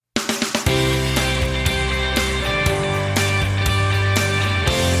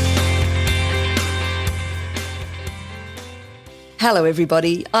Hello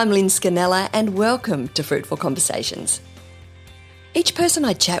everybody, I'm Lynn Scanella and welcome to Fruitful Conversations. Each person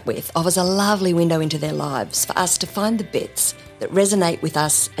I chat with offers a lovely window into their lives for us to find the bits that resonate with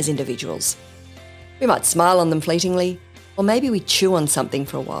us as individuals. We might smile on them fleetingly, or maybe we chew on something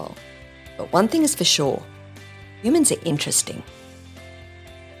for a while. But one thing is for sure, humans are interesting.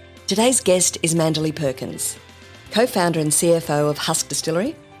 Today's guest is Manderley Perkins, co-founder and CFO of Husk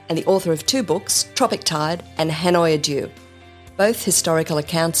Distillery and the author of 2 books, Tropic Tide and Hanoi Adieu, both historical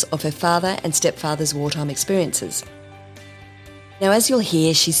accounts of her father and stepfather's wartime experiences. Now, as you'll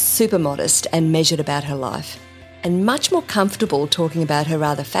hear, she's super modest and measured about her life, and much more comfortable talking about her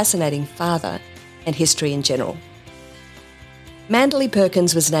rather fascinating father and history in general. Manderley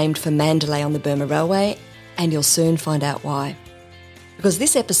Perkins was named for Mandalay on the Burma Railway, and you'll soon find out why. Because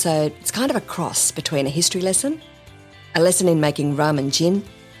this episode is kind of a cross between a history lesson, a lesson in making rum and gin,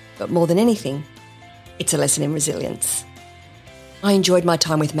 but more than anything, it's a lesson in resilience. I enjoyed my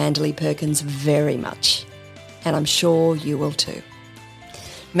time with Manderley Perkins very much, and I'm sure you will too.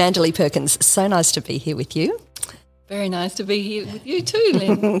 Manderley Perkins, so nice to be here with you. Very nice to be here with you too,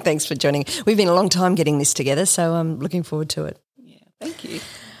 Lynn. Thanks for joining. We've been a long time getting this together, so I'm looking forward to it. Yeah, thank you.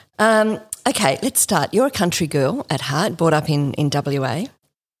 Okay, let's start. You're a country girl at heart, brought up in WA.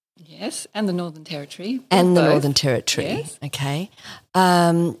 Yes, and the Northern Territory. And the both. Northern Territory, yes. Okay.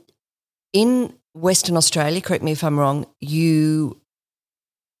 In Western Australia, correct me if I'm wrong, you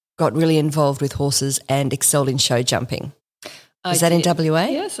got really involved with horses and excelled in show jumping. Is that in WA?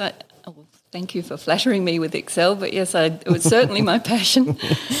 Yes. Thank you for flattering me with Excel, but yes, it was certainly my passion.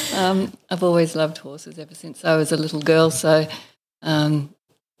 I've always loved horses ever since I was a little girl, so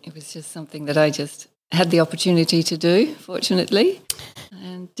it was just something that I just had the opportunity to do, fortunately,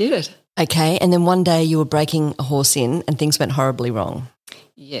 and did it. Okay, and then one day you were breaking a horse in and things went horribly wrong.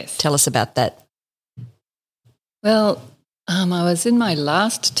 Yes. Tell us about that. Well, I was in my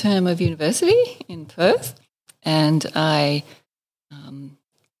last term of university in Perth, and I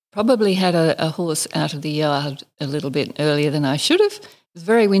probably had a horse out of the yard a little bit earlier than I should have. It was a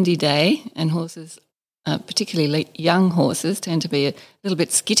very windy day, and horses, particularly young horses, tend to be a little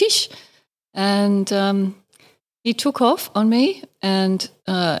bit skittish. And he took off on me, and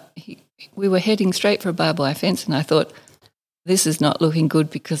we were heading straight for a barbed wire fence, and I thought, this is not looking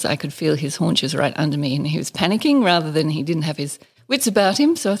good, because I could feel his haunches right under me, and he was panicking rather than he didn't have his wits about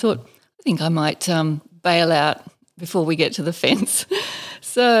him. So I thought, I think I might bail out before we get to the fence.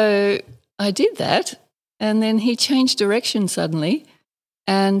 So I did that, and then he changed direction suddenly,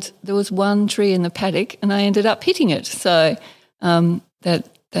 and there was one tree in the paddock, and I ended up hitting it. So that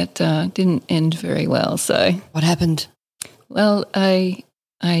didn't end very well. So what happened? Well, I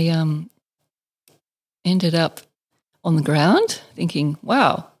ended up on the ground thinking,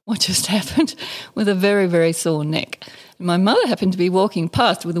 wow, what just happened, with a very, very sore neck. And my mother happened to be walking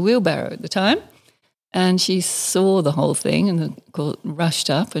past with a wheelbarrow at the time, and she saw the whole thing and rushed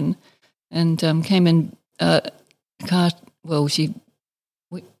up and came in car. Well,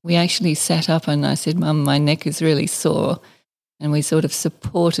 we actually sat up, and I said, Mum, my neck is really sore, and we sort of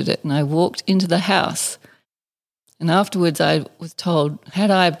supported it, and I walked into the house. And afterwards I was told,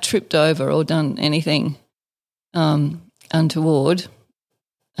 had I tripped over or done anything untoward,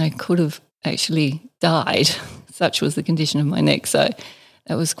 I could have actually died. Such was the condition of my neck. So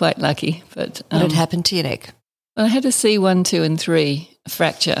that was quite lucky. But what had happened to your neck? Well, I had a C1, 2 and 3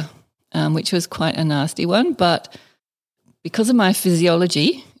 fracture, which was quite a nasty one. But because of my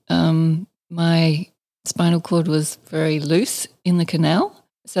physiology, my spinal cord was very loose in the canal,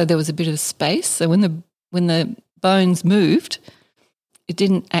 so there was a bit of space. So when the bones moved, it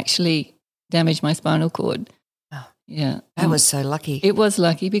didn't actually damage my spinal cord. Yeah, that was so lucky. It was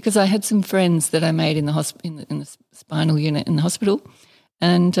lucky, because I had some friends that I made in the in the spinal unit in the hospital,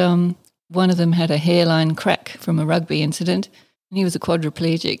 and one of them had a hairline crack from a rugby incident, and he was a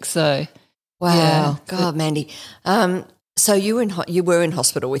quadriplegic. So, wow, yeah, God, Mandy. So you were in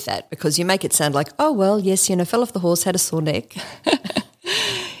hospital with that, because you make it sound like, oh well, yes, fell off the horse, had a sore neck.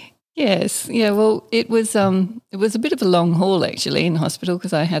 Yes, yeah. Well, it was a bit of a long haul actually in hospital,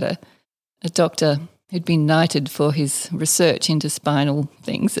 because I had a doctor who'd been knighted for his research into spinal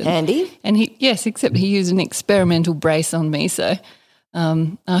things. Andy? And except he used an experimental brace on me. So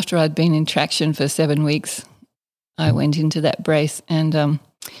after I'd been in traction for 7 weeks, I went into that brace, and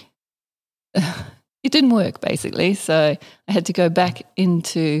it didn't work basically. So I had to go back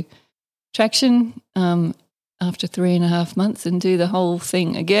into traction after 3.5 months and do the whole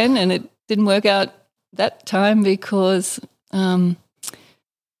thing again. And it didn't work out that time because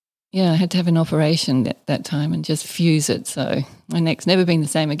I had to have an operation at that time and just fuse it. So my neck's never been the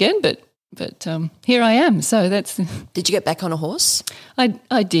same again, but But here I am. So that's. Did you get back on a horse?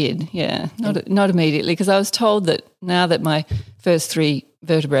 I did, yeah. Not immediately, because I was told that now that my first 3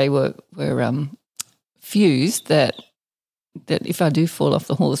 vertebrae were fused, that if I do fall off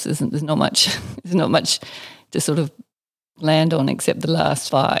the horse, there's not much to sort of land on except the last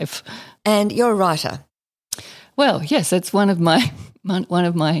 5. And you're a writer. Well, yes, that's one of my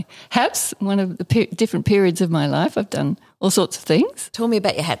hats. One of the different periods of my life, I've done all sorts of things. Tell me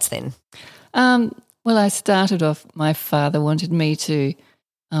about your hats then. Well, I started off. My father wanted me to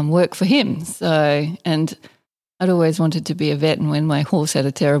work for him, and I'd always wanted to be a vet. And when my horse had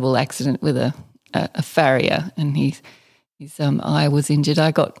a terrible accident with a farrier, and his eye was injured,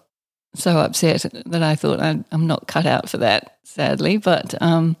 I got so upset that I thought I'm not cut out for that, sadly. But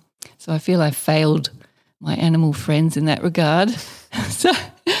so I feel I failed my animal friends in that regard. so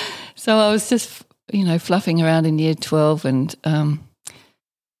I was just, fluffing around in year 12 and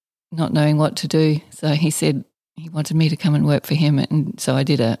not knowing what to do. So he said he wanted me to come and work for him, and so I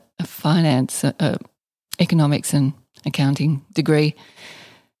did a finance, economics and accounting degree,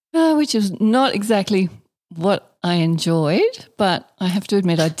 which is not exactly what I enjoyed, but I have to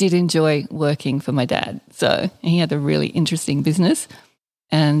admit I did enjoy working for my dad. So he had a really interesting business,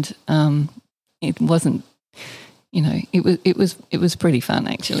 and it wasn't, it was pretty fun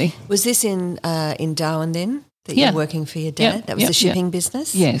actually. Was this in Darwin then that you were working for your dad? That was the shipping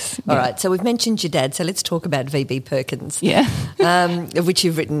business? Yes. All right. So we've mentioned your dad. So let's talk about V.B. Perkins. Yeah. Of which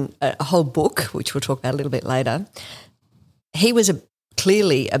you've written a whole book, which we'll talk about a little bit later. He was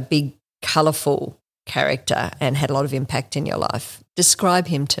clearly a big, colourful character and had a lot of impact in your life. Describe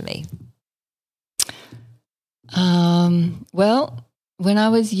him to me. Well, when I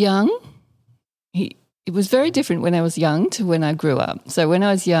was young, it was very different when I was young to when I grew up. So when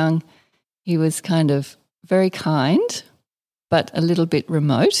I was young, he was kind of very kind, but a little bit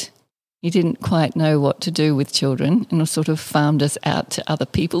remote. He didn't quite know what to do with children and sort of farmed us out to other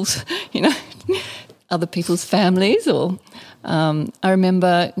people's, other people's families. Or I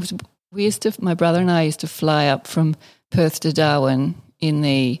remember my brother and I used to fly up from Perth to Darwin in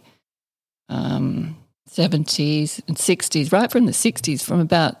the 70s and 60s, right from the 60s, from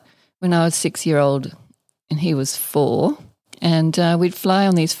about when I was 6-year-old and he was 4. And we'd fly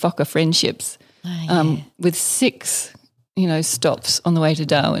on these Fokker friendships with 6, stops on the way to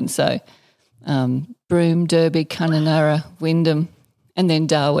Darwin. So Broome, Derby, Kununurra, Wyndham, and then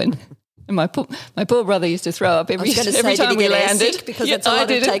Darwin. And my poor brother used to throw up every time we landed. Because that's a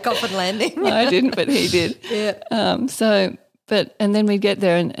lot of takeoff and landing. I didn't, but he did. Yeah. And then we'd get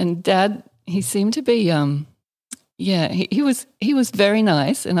there and Dad, he seemed to be, he was very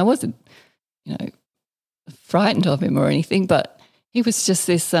nice, and I wasn't, frightened of him or anything, but he was just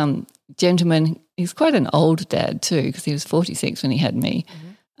this gentleman. He's quite an old dad too, because he was 46 when he had me.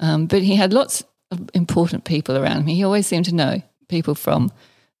 Mm-hmm. But he had lots of important people around him. He always seemed to know people from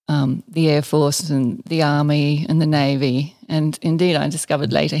the Air Force and the Army and the Navy. And indeed, I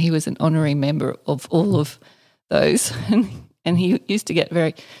discovered later he was an honorary member of all of those. And he used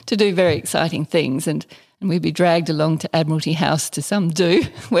to to do very exciting things. And we'd be dragged along to Admiralty House to some do,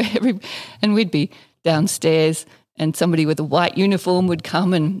 and we'd be downstairs and somebody with a white uniform would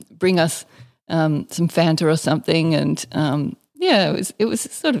come and bring us some Fanta or something. And, it was a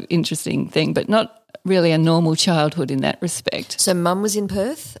sort of interesting thing, but not really a normal childhood in that respect. So Mum was in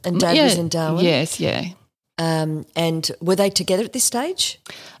Perth and Dad was in Darwin? Yes, yeah. And were they together at this stage?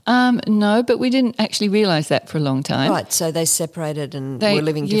 No, but we didn't actually realise that for a long time. Right, so they separated and were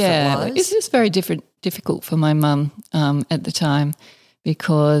living different lives? It was just very difficult for my mum at the time,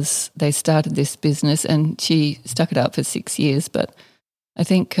 because they started this business and she stuck it out for 6 years. But I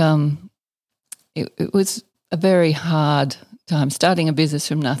think it was a very hard time starting a business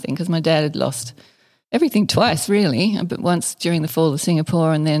from nothing, because my dad had lost everything twice really, but once during the fall of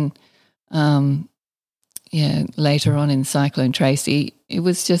Singapore and then later on in Cyclone Tracy. It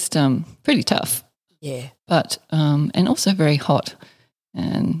was just pretty tough. Yeah. But and also very hot.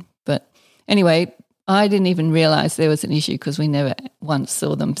 But anyway, I didn't even realise there was an issue, because we never once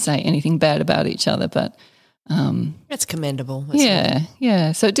saw them say anything bad about each other. But that's commendable.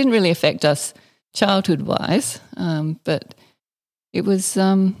 Yeah. So it didn't really affect us childhood-wise, but it was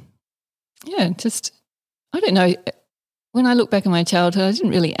just, I don't know. When I look back at my childhood, I didn't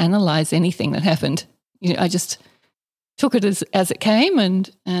really analyse anything that happened. I just took it as it came, and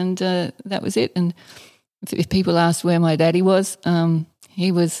that was it. And if people asked where my daddy was,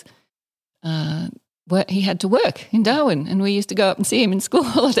 he was he had to work in Darwin, and we used to go up and see him in school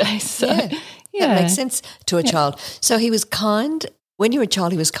holidays. So, that makes sense to a child. So he was kind. When you were a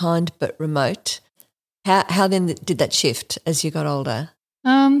child, he was kind but remote. How then did that shift as you got older?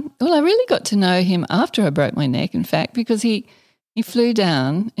 Well, I really got to know him after I broke my neck, in fact, because he flew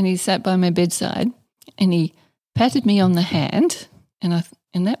down and he sat by my bedside and he patted me on the hand, and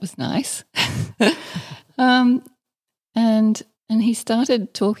that was nice. And he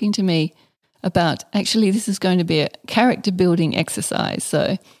started talking to me about, actually, this is going to be a character building exercise.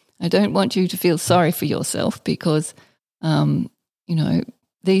 So I don't want you to feel sorry for yourself because,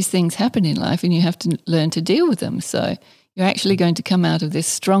 these things happen in life and you have to learn to deal with them. So you're actually going to come out of this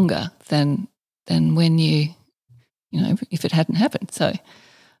stronger than when if it hadn't happened. So,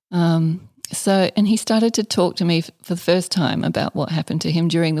 and he started to talk to me for the first time about what happened to him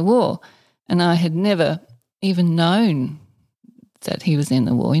during the war. And I had never even known that he was in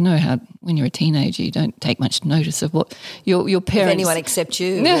the war. You know how when you're a teenager you don't take much notice of what your parents... If anyone except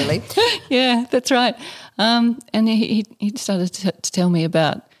you, really. Yeah, that's right. And he started to tell me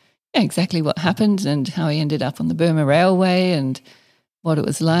about exactly what happened and how he ended up on the Burma Railway and what it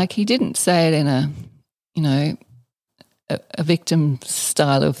was like. He didn't say it in a victim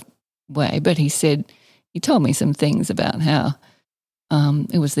style of way, but he told me some things about how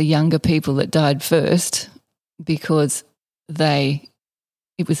it was the younger people that died first because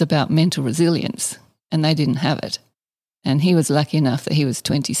it was about mental resilience and they didn't have it. And he was lucky enough that he was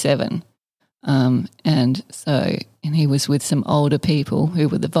 27. And he was with some older people who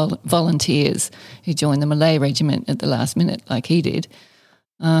were the volunteers who joined the Malay regiment at the last minute like he did.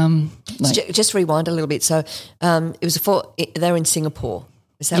 Just rewind a little bit. So it was they were in Singapore.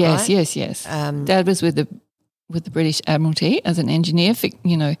 Is that right? Yes. Dad was with the British Admiralty as an engineer,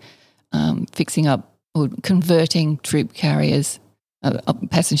 fixing up or converting troop carriers,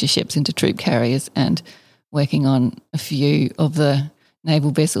 passenger ships into troop carriers, and working on a few of the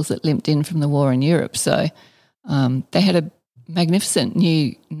naval vessels that limped in from the war in Europe. So they had a magnificent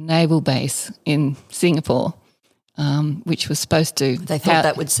new naval base in Singapore, which was supposed to... They thought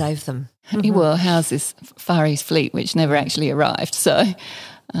that would save them. Well, house this Far East fleet, which never actually arrived. So,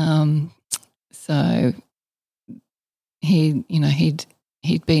 he'd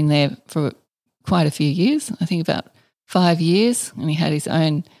been there for quite a few years, I think about 5 years, and he had his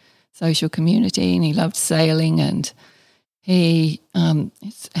own social community and he loved sailing, and he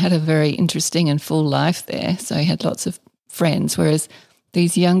had a very interesting and full life there. So he had lots of friends, whereas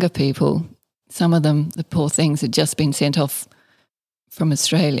these younger people, some of them, the poor things, had just been sent off from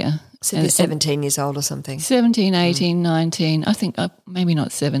Australia. So they're 17 years old or something? 17, 18, 19, I think maybe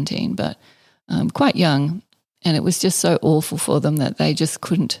not 17, but quite young. And it was just so awful for them that they just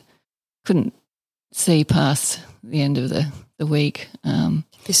couldn't see past the end of the week.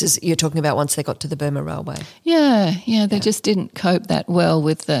 You're talking about once they got to the Burma Railway? Yeah, they just didn't cope that well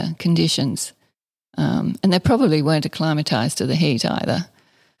with the conditions. And they probably weren't acclimatised to the heat either.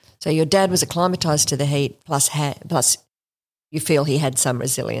 So your dad was acclimatised to the heat, plus you feel he had some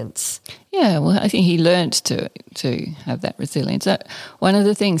resilience. Yeah, well, I think he learnt to have that resilience. One of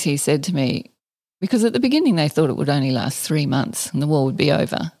the things he said to me, because at the beginning they thought it would only last 3 months and the war would be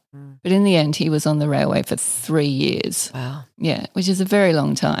over. But in the end he was on the railway for 3 years. Wow. Yeah, which is a very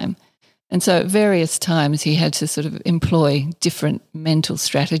long time. And so at various times he had to sort of employ different mental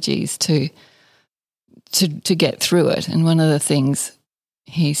strategies to get through it. And one of the things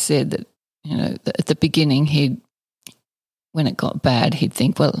he said that, at the beginning when it got bad, he'd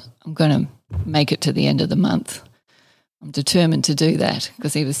think, well, I'm going to make it to the end of the month. I'm determined to do that,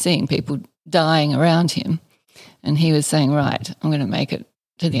 because he was seeing people dying around him and he was saying, right, I'm going to make it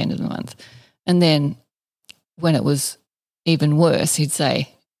to the end of the month. And then when it was even worse, he'd say,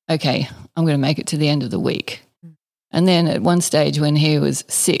 okay, I'm going to make it to the end of the week. And then at one stage when he was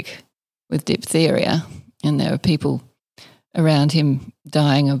sick with diphtheria and there were people around him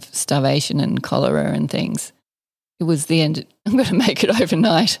dying of starvation and cholera and things, it was the end. I'm going to make it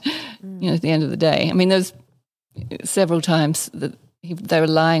overnight, at the end of the day. I mean, there's several times that they were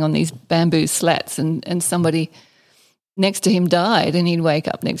lying on these bamboo slats and somebody next to him died and he'd wake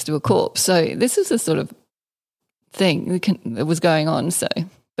up next to a corpse. So this is the sort of thing that was going on. So,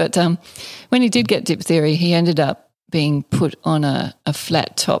 but when he did get diphtheria, he ended up being put on a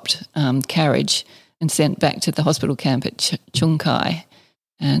flat-topped carriage and sent back to the hospital camp at Chung Kai.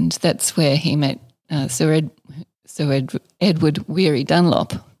 And that's where he met Sir Edward Weary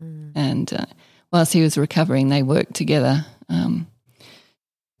Dunlop. And whilst he was recovering, they worked together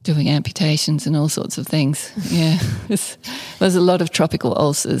doing amputations and all sorts of things. Yeah, there's a lot of tropical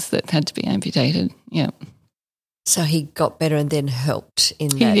ulcers that had to be amputated. Yeah. So he got better and then helped in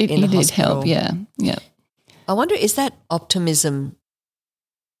the hospital. He did help, yeah. I wonder, is that optimism,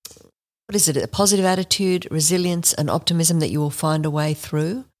 what is it, a positive attitude, resilience and optimism that you will find a way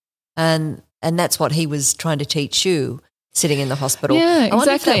through? And that's what he was trying to teach you, sitting in the hospital. Yeah, I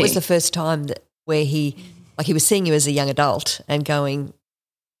wonder if that exactly. was the first time where he was seeing you as a young adult and going,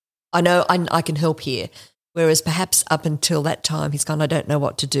 I know I can help here. Whereas perhaps up until that time he's gone, I don't know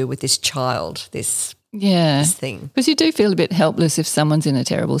what to do with this child, this thing. Because you do feel a bit helpless if someone's in a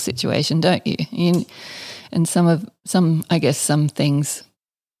terrible situation, don't you? And some things,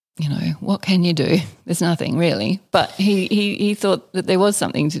 you know, what can you do? There's nothing really. But he thought that there was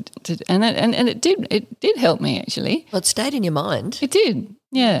something to and it did help me actually. Well, it stayed in your mind. It did,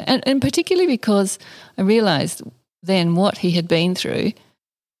 yeah, and particularly because I realised then what he had been through,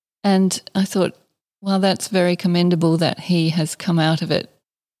 and I thought, well, that's very commendable that he has come out of it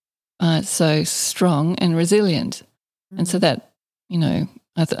so strong and resilient. Mm-hmm. And so that, you know,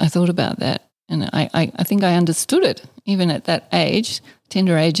 I thought about that, and I think I understood it even at that age,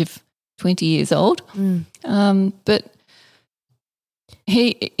 tender age of 20 years old. Mm. But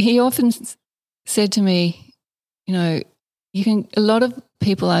he often said to me, you know, a lot of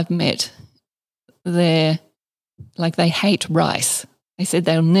people I've met, they hate rice. They said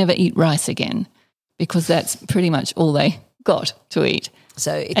they'll never eat rice again because that's pretty much all they got to eat.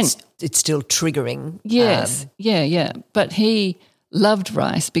 So it's still triggering. Yes, yeah. But he loved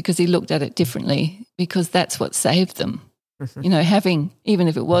rice because he looked at it differently, because that's what saved them. Mm-hmm. You know, even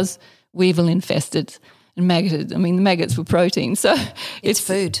if it was weevil infested and maggoted, I mean, the maggots were protein. So it's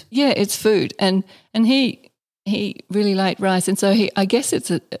food. Yeah, it's food. And he really liked rice. And so I guess it's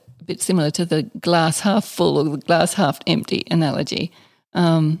a bit similar to the glass half full or the glass half empty analogy.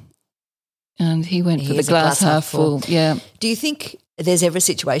 And he went for the glass half full. Yeah. Do you think there's ever a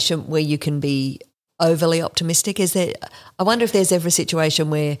situation where you can be overly optimistic? I wonder if there's ever a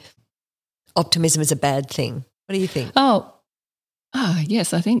situation where optimism is a bad thing. What do you think? Oh,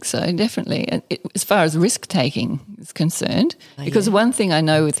 yes, I think so, definitely. And as far as risk-taking is concerned, because one thing I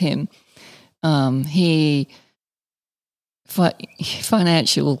know with him,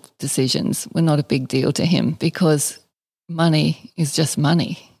 financial decisions were not a big deal to him because money is just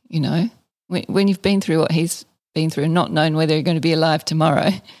money, you know. When you've been through what he's been through and not knowing whether you're going to be alive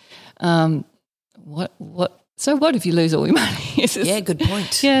tomorrow, so what if you lose all your money? Yeah, good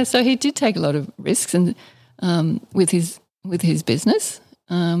point. Yeah, so he did take a lot of risks and with his business.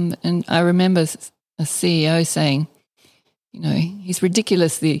 And I remember a CEO saying, you know, he's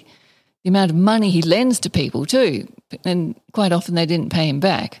ridiculous the amount of money he lends to people too, and quite often they didn't pay him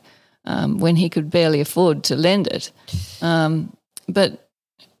back when he could barely afford to lend it.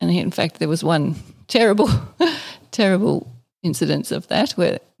 In fact, there was one terrible incidence of that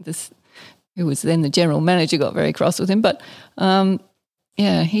where who was then the general manager, got very cross with him. But,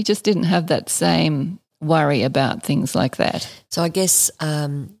 he just didn't have that same worry about things like that. So I guess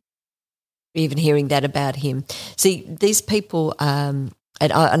even hearing that about him. See, these people, and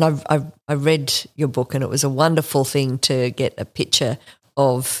I read your book, and it was a wonderful thing to get a picture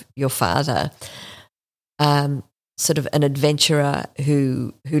of your father, sort of an adventurer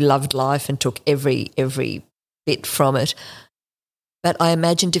who loved life and took every bit from it. But I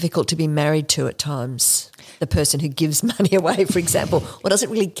imagine difficult to be married to at times, the person who gives money away, for example, or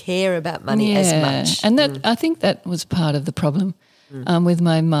doesn't really care about money as much. And I think that was part of the problem with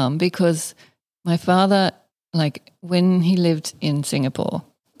my mum, because my father, like when he lived in Singapore,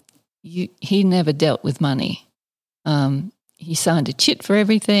 he never dealt with money. He signed a chit for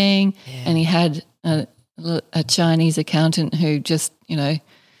everything, and he had a Chinese accountant who just, you know,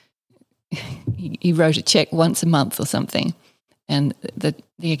 he wrote a check once a month or something. And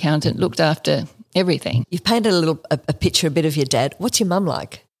the accountant looked after everything. You've painted a picture, a bit of your dad. What's your mum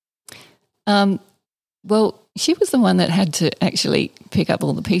like? Well, she was the one that had to actually pick up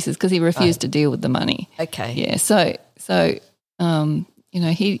all the pieces because he refused to deal with the money. Okay. Yeah. So you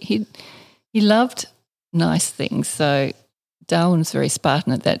know, he loved nice things. So Darwin was very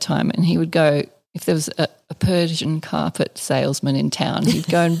Spartan at that time, and he would go, if there was a Persian carpet salesman in town, he'd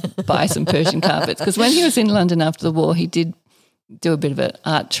go and buy some Persian carpets. Because when he was in London after the war, he did do a bit of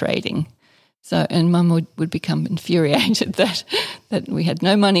art trading. So, and Mum would become infuriated that we had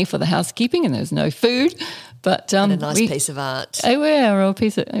no money for the housekeeping and there was no food. But and a nice piece of art. Or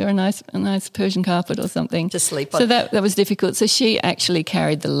a nice Persian carpet or something to sleep on. So that was difficult. So she actually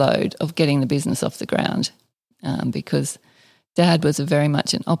carried the load of getting the business off the ground, because Dad was very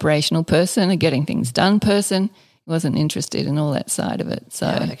much an operational person, a getting things done person. He wasn't interested in all that side of it. So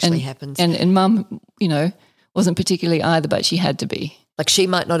it actually happens. And Mum, you know, wasn't particularly either, but she had to be. Like she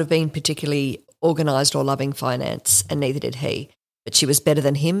might not have been particularly organised or loving finance, and neither did he. but she was better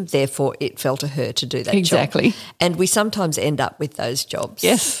than him, therefore it fell to her to do that job. Exactly. And we sometimes end up with those jobs.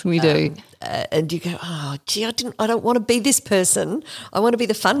 Yes, we do. And you go, oh, gee, I don't want to be this person. I want to be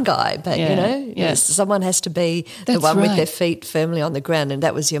the fun guy. But, someone has to be the one with their feet firmly on the ground, and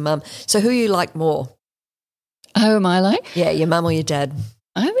that was your mum. So who you like more? Who am I like? Yeah, your mum or your dad?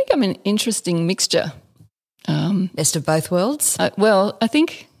 I think I'm an interesting mixture. Best of both worlds? I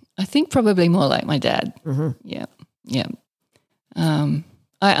think probably more like my dad. Mm-hmm. Yeah.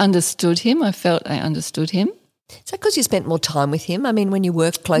 I understood him. I felt I understood him. Is that because you spent more time with him? I mean, when you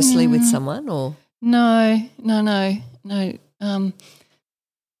work closely with someone, or no.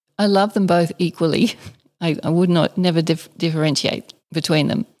 I love them both equally. I would never differentiate between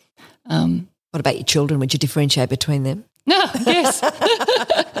them. What about your children? Would you differentiate between them? No, yes.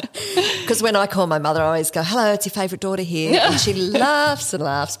 Because when I call my mother, I always go, hello, it's your favourite daughter here. And she laughs and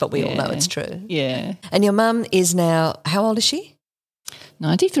laughs, but we all know it's true. Yeah. And your mum is now, how old is she?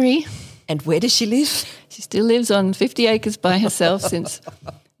 93. And where does she live? She still lives on 50 acres by herself since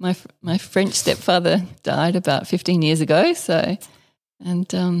my French stepfather died about 15 years ago. So, and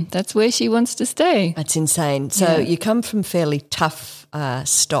that's where she wants to stay. That's insane. So you come from fairly tough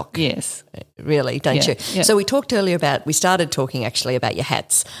stock. Yes. Really, don't you? Yeah. So we started talking actually about your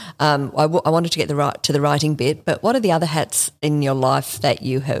hats. I wanted to get to the writing bit, but what are the other hats in your life that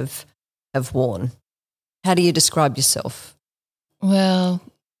you have worn? How do you describe yourself? Well,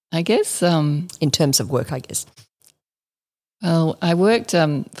 I guess in terms of work, I guess. Well, I worked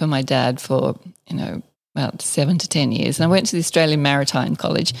for my dad for, about 7 to 10 years. And I went to the Australian Maritime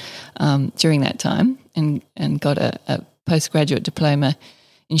College during that time and got a postgraduate diploma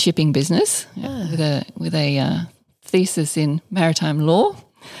in shipping business with a thesis in maritime law.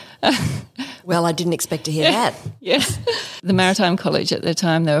 Well, I didn't expect to hear that. Yes. The Maritime College at the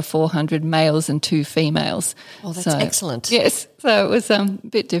time, there were 400 males and 2 females. Oh, that's excellent. Yes. So it was a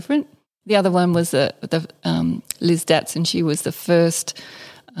bit different. The other one was Liz Datson. She was the first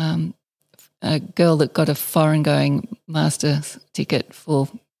girl that got a foreign-going master's ticket for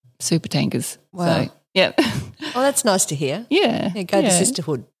super tankers. Wow. So, yeah. Oh, that's nice to hear. Yeah. Go to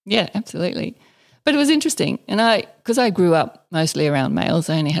sisterhood. Yeah, absolutely. But it was interesting. And because I grew up mostly around males,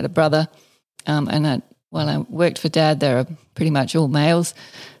 I only had a brother. And while I worked for Dad, they were pretty much all males.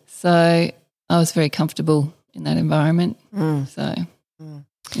 So I was very comfortable in that environment. So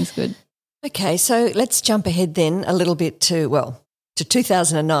it's good. Okay, so let's jump ahead then a little bit to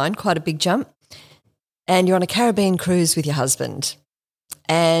 2009, quite a big jump. And you're on a Caribbean cruise with your husband.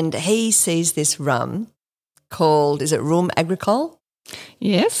 And he sees this rum called, is it Rum Agricole?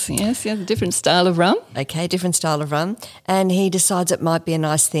 Yes, a different style of rum. Okay, different style of rum. And he decides it might be a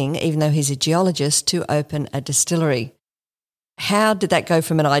nice thing, even though he's a geologist, to open a distillery. How did that go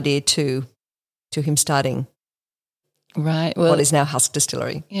from an idea to him starting what is now Husk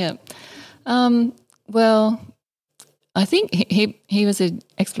Distillery? Yeah. Well, I think he was an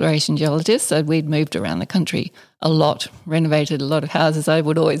exploration geologist, so we'd moved around the country a lot, renovated a lot of houses.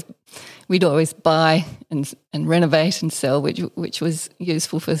 We'd always buy and renovate and sell, which was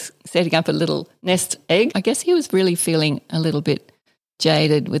useful for setting up a little nest egg. I guess he was really feeling a little bit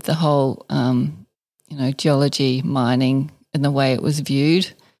jaded with the whole, geology, mining and the way it was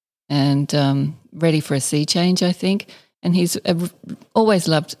viewed, and ready for a sea change, I think. And he's always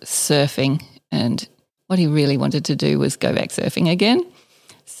loved surfing, and what he really wanted to do was go back surfing again.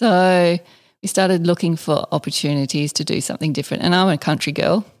 So we started looking for opportunities to do something different. And I'm a country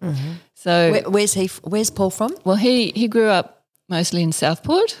girl. Mm-hmm. So where's Paul from? Well, he grew up mostly in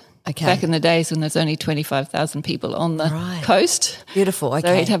Southport. Okay. Back in the days when there's only 25,000 people on the coast. Beautiful, okay.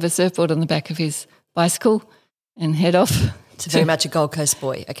 So he'd have a surfboard on the back of his bicycle and head off. It's very much a Gold Coast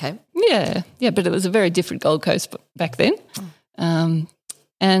boy, okay. Yeah, but it was a very different Gold Coast back then. So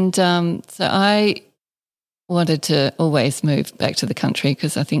I wanted to always move back to the country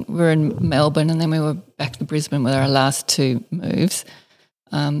because I think we were in Melbourne and then we were back to Brisbane with our last 2 moves.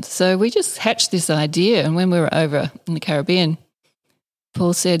 So we just hatched this idea, and when we were over in the Caribbean,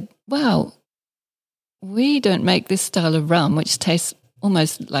 Paul said, wow, we don't make this style of rum which tastes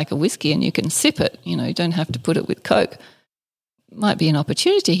almost like a whiskey and you can sip it, you don't have to put it with Coke. Might be an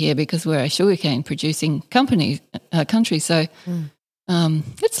opportunity here because we're a sugarcane producing country. So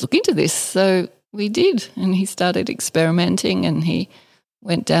let's look into this. So we did, and he started experimenting, and he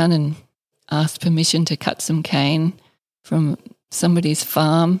went down and asked permission to cut some cane from somebody's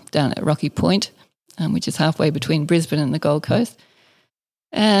farm down at Rocky Point, which is halfway between Brisbane and the Gold Coast.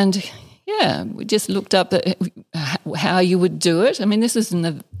 And, we just looked up how you would do it. I mean, this was in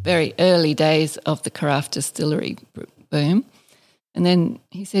the very early days of the craft distillery boom. And then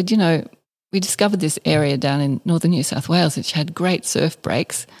he said, we discovered this area down in northern New South Wales which had great surf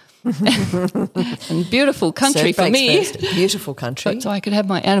breaks and beautiful country Surf for breaks me. first. Beautiful country. So I could have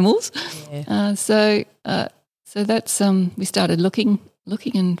my animals. Yeah. So that's we started looking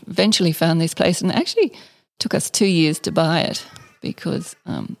and eventually found this place, and it actually took us 2 years to buy it because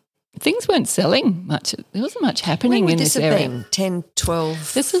things weren't selling much. There wasn't much happening When in would this this have area. been? 10,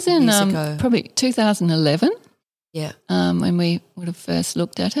 12 This was in years ago? probably 2011 Yeah. when we would have first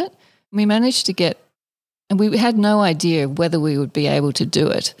looked at it. We managed to get, and we had no idea whether we would be able to do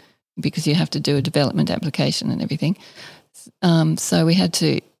it because you have to do a development application and everything. So we had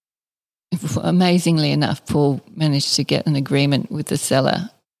to, amazingly enough, Paul managed to get an agreement with the seller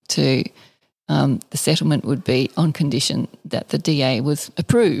to the settlement would be on condition that the DA was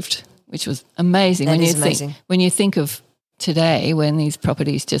approved, which was amazing. That is amazing. When you think of today when these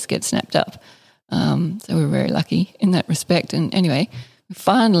properties just get snapped up. So we're very lucky in that respect. And anyway,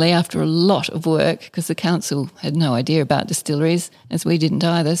 finally, after a lot of work, because the council had no idea about distilleries, as we didn't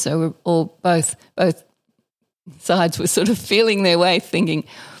either, so we're all both sides were sort of feeling their way, thinking,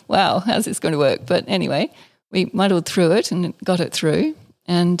 "Wow, how's this going to work?" But anyway, we muddled through it and got it through,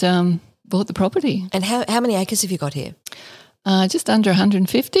 and bought the property. And how many acres have you got here? Just under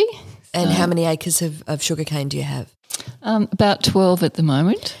 150. And how many acres of sugarcane do you have? About 12 at the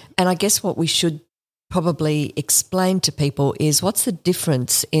moment. And I guess what we should probably explain to people is what's the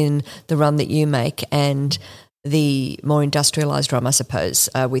difference in the rum that you make and the more industrialised rum, I suppose,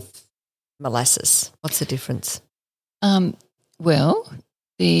 with molasses. What's the difference? Well,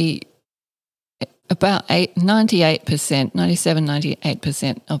 about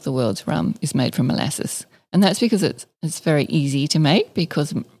 98% of the world's rum is made from molasses. And that's because it's very easy to make,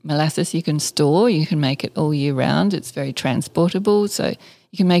 because molasses you can store, you can make it all year round. It's very transportable, so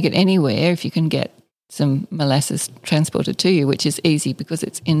you can make it anywhere if you can get some molasses transported to you, which is easy because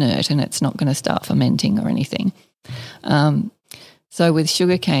it's inert and it's not going to start fermenting or anything. So with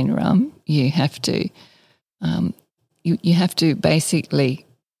sugarcane rum, you have to you have to basically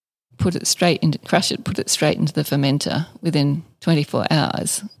put it straight into the fermenter within 24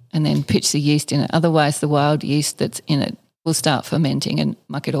 hours. And then pitch the yeast in it. Otherwise, the wild yeast that's in it will start fermenting and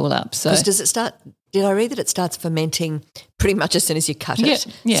muck it all up. So, does it start? Did I read that it starts fermenting pretty much as soon as you cut it?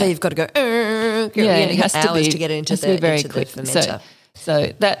 Yeah. So you've got to go. It has hours to to get it into has to be very the quick. fermenter.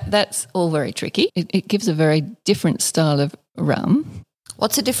 So that's all very tricky. It gives a very different style of rum.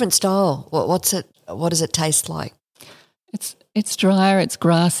 What's a different style? What does it taste like? It's drier. It's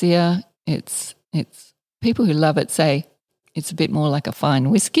grassier. It's people who love it say it's a bit more like a fine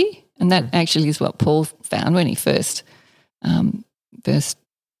whiskey, and that actually is what Paul found when he first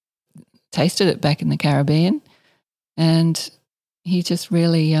tasted it back in the Caribbean, and he just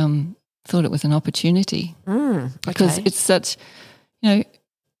really thought it was an opportunity because it's such,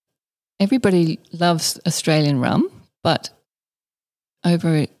 everybody loves Australian rum, but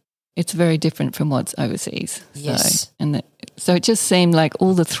it's very different from what's overseas. Yes, so it just seemed like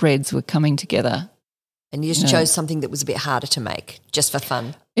all the threads were coming together. And you just chose something that was a bit harder to make, just for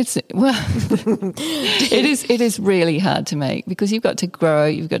fun. It is really hard to make because you've got to grow,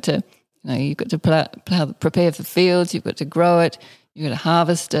 you've got to prepare the fields, you've got to grow it, you've got to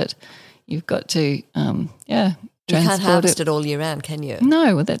harvest it, you've got to transport it. You can't harvest it all year round, can you?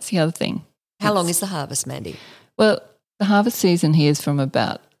 No, well, that's the other thing. How long is the harvest, Mandy? Well, the harvest season here is from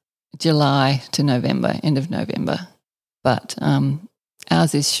about July to November, end of November, but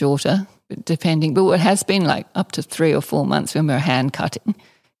ours is shorter. Depending, but it has been like up to 3 or 4 months when we were hand cutting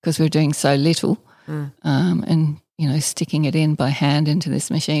because we were doing so little, and sticking it in by hand into this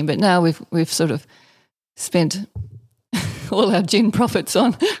machine. But now we've sort of spent all our gin profits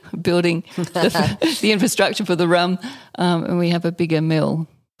on building the infrastructure for the rum, and we have a bigger mill.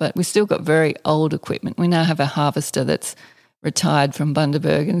 But we've still got very old equipment. We now have a harvester that's retired from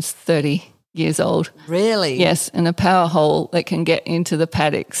Bundaberg and is 30 years old. Really? Yes, and a power hole that can get into the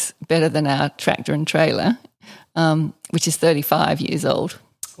paddocks better than our tractor and trailer, which is 35 years old.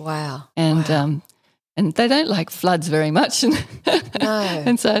 Wow. And they don't like floods very much. No.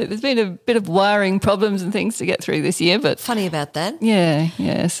 And so there's been a bit of wiring problems and things to get through this year. But funny about that.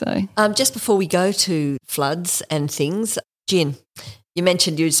 Yeah. So just before we go to floods and things, gin. You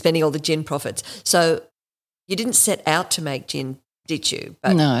mentioned you were spending all the gin profits. So you didn't set out to make gin, did you?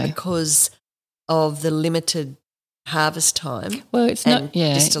 But no. Because of the limited harvest time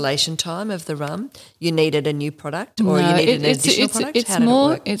distillation time of the rum, you needed a new product or you needed an additional product? It's How did it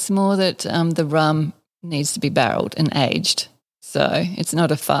work? It's more that the rum needs to be barreled and aged. So it's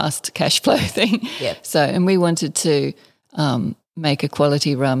not a fast cash flow thing. Yep. So, and we wanted to make a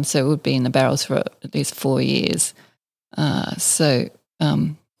quality rum so it would be in the barrels for at least 4 years.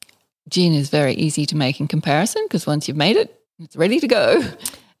 gin is very easy to make in comparison because once you've made it, it's ready to go.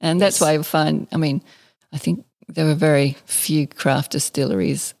 And that's why I think there were very few craft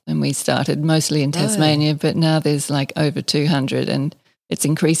distilleries when we started, mostly in Tasmania, but now there's like over 200 and it's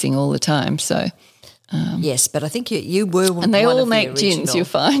increasing all the time. So yes, but I think you were one and they of all the make original. gins, you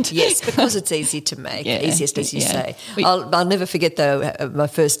find. Yes, because it's easy to make, easiest as you say. We- I'll never forget though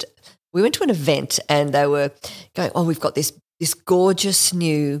we went to an event and they were going, we've got this gorgeous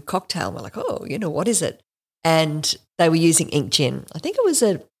new cocktail. We're like, what is it? And they were using Ink Gin. I think it was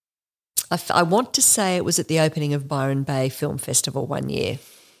I want to say it was at the opening of Byron Bay Film Festival one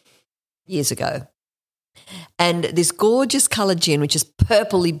years ago. And this gorgeous coloured gin, which is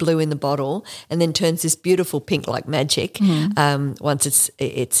purpley blue in the bottle and then turns this beautiful pink like magic once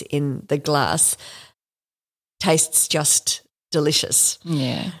it's in the glass, tastes just delicious.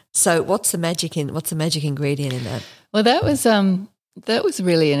 Yeah. So what's the magic ingredient in that? Well, that was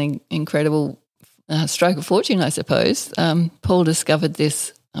really an incredible stroke of fortune, I suppose. Paul discovered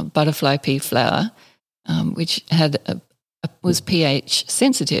this butterfly pea flower, which was pH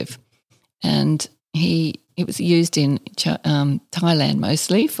sensitive, and it was used in Thailand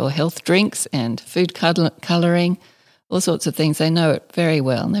mostly for health drinks and food colouring, all sorts of things. They know it very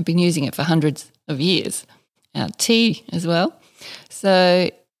well, and they've been using it for hundreds of years. Tea as well. So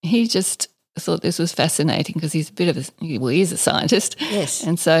he just thought this was fascinating because he's he's a scientist. Yes.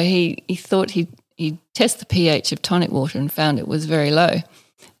 And so he thought he'd test the pH of tonic water and found it was very low.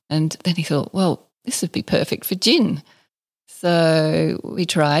 And then he thought, well, this would be perfect for gin. So we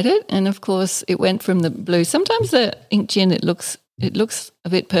tried it, and of course it went from the blue. Sometimes the Ink Gin, it looks a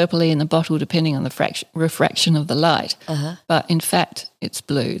bit purpley in the bottle depending on the refraction of the light. Uh-huh. But in fact, it's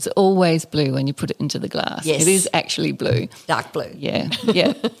blue. It's always blue when you put it into the glass. Yes. It is actually blue. Dark blue. Yeah.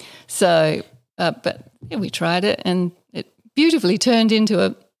 So, we tried it, and it beautifully turned into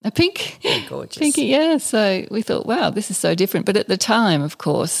a pink. Very gorgeous. Pinky, yeah. So we thought, wow, this is so different. But at the time, of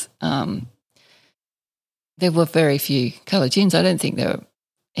course, there were very few coloured gins. I don't think there were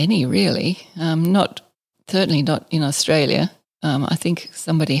any really. Certainly not in Australia. I think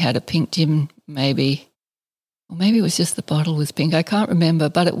somebody had a pink gin maybe, or maybe it was just the bottle was pink. I can't remember,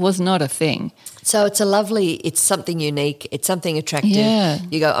 but it was not a thing. So it's something unique. It's something attractive. Yeah.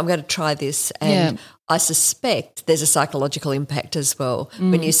 You go, I'm going to try this. And I suspect there's a psychological impact as well.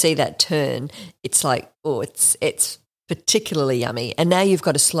 When you see that turn, it's like, it's particularly yummy. And now you've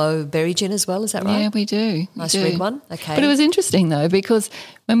got a slow berry gin as well, is that right? Yeah, we do. Nice red one. Okay. But it was interesting though, because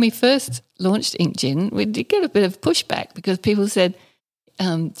when we first launched Ink Gin, we did get a bit of pushback because people said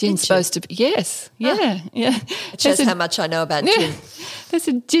gin's supposed to be, yes, yeah. It shows how much I know about gin. They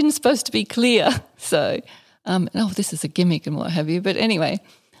said gin's supposed to be clear. So, this is a gimmick and what have you. But anyway,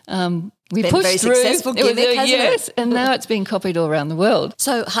 we pushed very through. Successful gimmick, hasn't yes, it? And now it's been copied all around the world.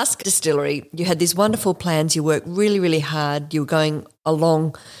 So Husk Distillery, you had these wonderful plans. You worked really, really hard. You were going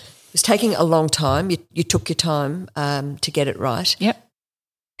along. It was taking a long time. You took your time to get it right. Yep.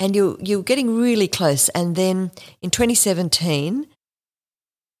 And you were getting really close. And then in 2017,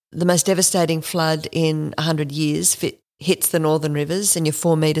 the most devastating flood in 100 years hits the northern rivers and you're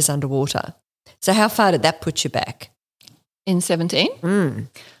 4 metres underwater. So how far did that put you back? In 17? Well,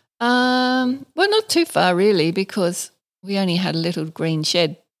 not too far really, because we only had a little green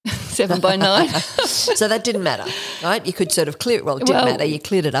shed, 7 by 9. So that didn't matter, right? You could sort of clear it. Well, it didn't matter. You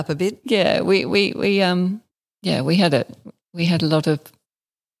cleared it up a bit. Yeah, we had a lot of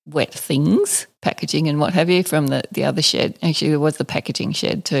wet things, packaging and what have you from the other shed. Actually, there was the packaging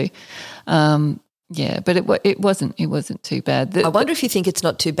shed too. But it wasn't too bad. I wonder if you think it's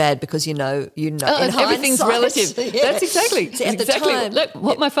not too bad because you know. Everything's relative. Yeah. That's exactly. See, at the time, look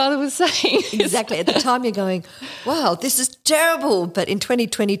what my father was saying. Exactly. At the time, you're going, "Wow, this is terrible." But in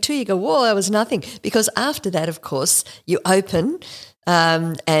 2022, you go, "Whoa, that was nothing." Because after that, of course, you open,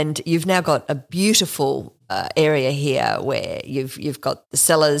 and you've now got a beautiful area here where you've got the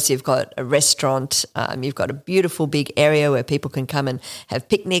cellars, you've got a restaurant, you've got a beautiful big area where people can come and have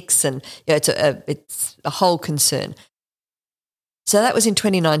picnics, and it's a whole concern. So that was in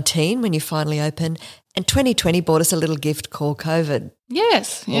 2019 when you finally opened, and 2020 brought us a little gift called COVID.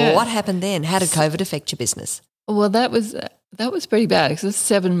 Yes. Yeah. Well, what happened then? How did COVID affect your business? Well, that was pretty bad because it was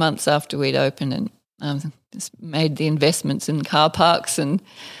 7 months after we'd opened and just made the investments in car parks and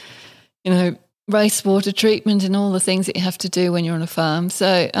wastewater treatment and all the things that you have to do when you're on a farm.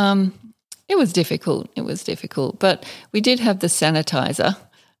 So it was difficult. But we did have the sanitizer.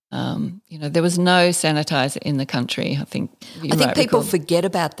 There was no sanitizer in the country, I think. I think people forget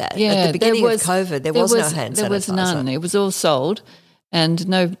about that. Yeah, at the beginning of COVID, there was no hand sanitizer. There was none. It was all sold and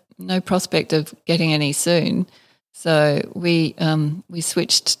no prospect of getting any soon. So we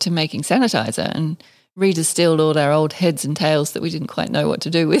switched to making sanitizer and redistilled all our old heads and tails that we didn't quite know what to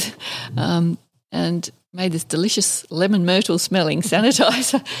do with, and made this delicious lemon myrtle smelling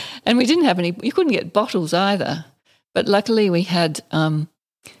sanitizer. And we didn't have any. You couldn't get bottles either, but luckily we had some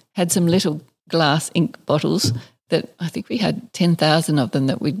little glass ink bottles that I think we had 10,000 of them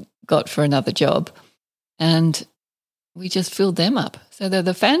that we got for another job, and we just filled them up. So they're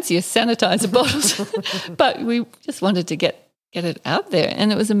the fanciest sanitizer bottles, but we just wanted to get it out there.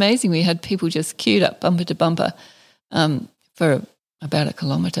 And it was amazing. We had people just queued up bumper to bumper for about a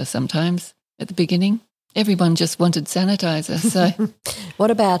kilometre sometimes at the beginning. Everyone just wanted sanitizer. So,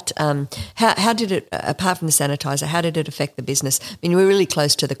 what about how did it, apart from the sanitizer, how did it affect the business? I mean, we're really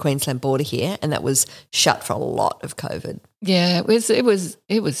close to the Queensland border here, and that was shut for a lot of COVID. Yeah, it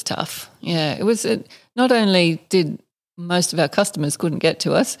was tough. Yeah, not only did most of our customers couldn't get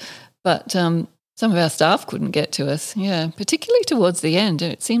to us, but some of our staff couldn't get to us. Yeah, particularly towards the end,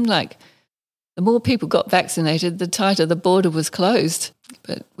 and it seemed like the more people got vaccinated, the tighter the border was closed.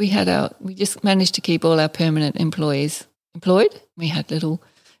 But we just managed to keep all our permanent employees employed. We had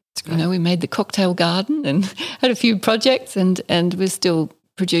we made the cocktail garden and had a few projects, and we're still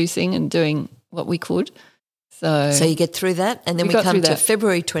producing and doing what we could. So you get through that, and then we come to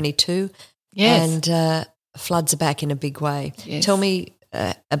February 22, yes, and floods are back in a big way. Yes. Tell me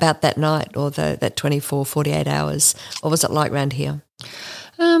about that night or that 24, 48 hours. What was it like around here?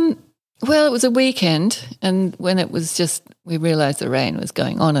 Well, it was a weekend, and when it was we realised the rain was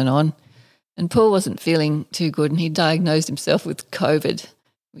going on, and Paul wasn't feeling too good, and he diagnosed himself with COVID.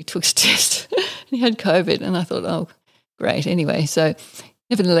 We took a test, and he had COVID, and I thought, oh, great. Anyway, so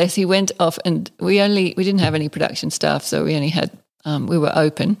nevertheless, he went off, and we didn't have any production staff, so we only had we were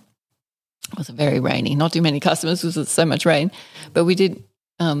open. It was very rainy, not too many customers because there was so much rain, but we did.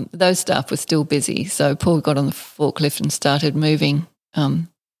 Those staff were still busy, so Paul got on the forklift and started moving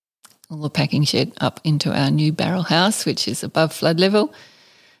all the packing shed up into our new barrel house, which is above flood level,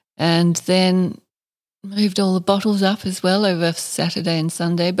 and then moved all the bottles up as well over Saturday and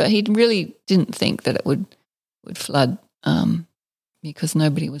Sunday. But he really didn't think that it would flood because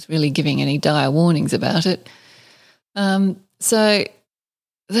nobody was really giving any dire warnings about it. So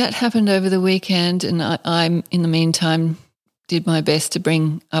that happened over the weekend, and I, in the meantime, did my best to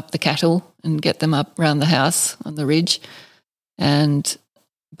bring up the cattle and get them up around the house on the ridge. And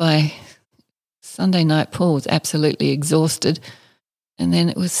by Sunday night, Paul was absolutely exhausted, and then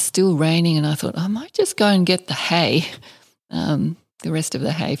it was still raining, and I thought, I might just go and get the hay, the rest of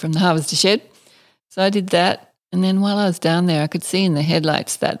the hay from the harvester shed. So I did that, and then while I was down there, I could see in the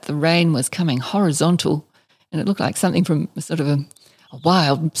headlights that the rain was coming horizontal, and it looked like something from sort of a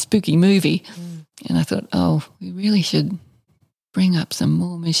wild, spooky movie. And I thought, oh, we really should bring up some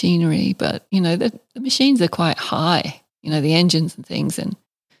more machinery. But, the machines are quite high, the engines and things, and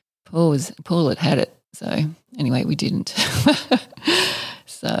Paul had it. So anyway, we didn't.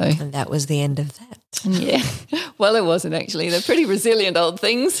 And that was the end of that. Yeah. Well, it wasn't actually. They're pretty resilient old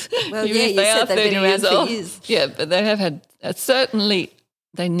things. Well, yeah, you said they've been around for years. Yeah, but they have had certainly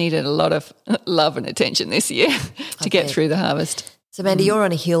they needed a lot of love and attention this year to get through the harvest. So, Mandy, you're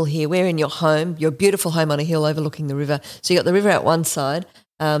on a hill here. We're in your home, your beautiful home on a hill overlooking the river. So you got the river out one side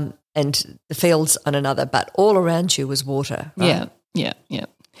and the fields on another, but all around you was water, right? Yeah.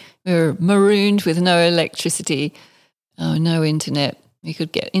 We were marooned with no electricity, no internet. We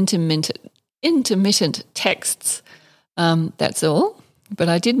could get intermittent texts, that's all. But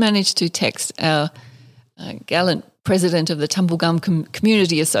I did manage to text our gallant president of the Tumblegum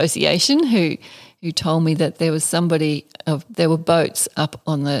Community Association who told me that there was there were boats up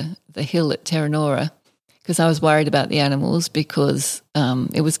on the hill at Terranora, because I was worried about the animals because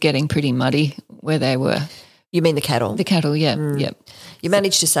it was getting pretty muddy where they were. You mean the cattle? The cattle, yeah. Yep. You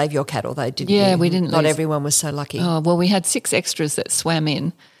managed to save your cattle though, didn't you? Yeah, we didn't. Not everyone was so lucky. Oh, well, we had 6 extras that swam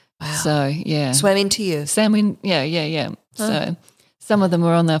in. Wow. So, yeah. Swam into you? Swam in, yeah. Huh. So some of them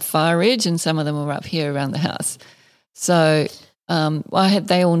were on the far ridge and some of them were up here around the house. So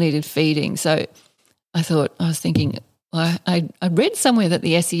they all needed feeding. So I was thinking, I read somewhere that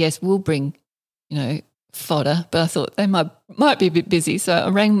the SES will bring, fodder, but I thought they might be a bit busy. So I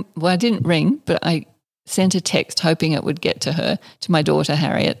rang. Well, I didn't ring, but I sent a text hoping it would get to my daughter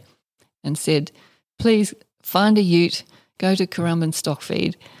Harriet, and said, please find a ute, go to Currumbin Stock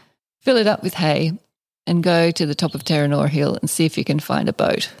Feed, fill it up with hay, and go to the top of Terranora Hill and see if you can find a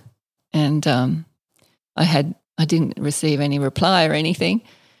boat. And I didn't receive any reply or anything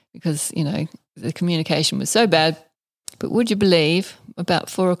because, the communication was so bad. But would you believe, about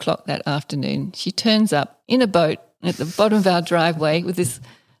 4:00 that afternoon, she turns up in a boat at the bottom of our driveway with this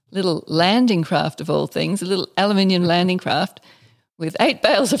little landing craft of all things, a little aluminium landing craft with 8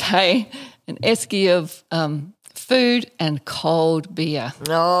 bales of hay, an esky of food and cold beer.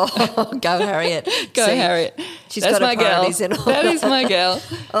 Oh, go Harriet. Go See, Harriet. She's That's got her my gal. priorities in order. That is my gal.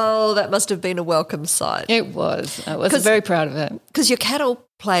 Oh, that must have been a welcome sight. It was. I was very proud of her. Because your cattle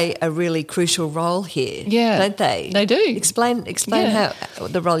play a really crucial role here, Yeah. don't they? They do. Explain Yeah. how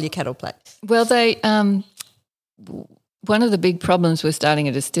the role your cattle play. Well, they one of the big problems with starting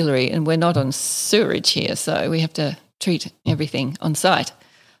a distillery, and we're not on sewerage here, so we have to treat everything on site.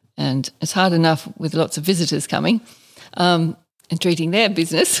 And it's hard enough with lots of visitors coming and treating their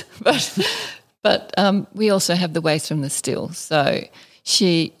business, but we also have the waste from the still. So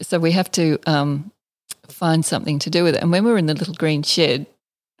we have to find something to do with it. And when we were in the little green shed,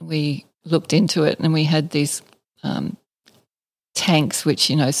 we looked into it, and we had these tanks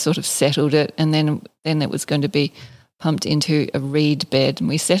which, sort of settled it, and then it was going to be pumped into a reed bed, and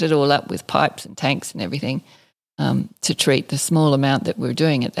we set it all up with pipes and tanks and everything to treat the small amount that we were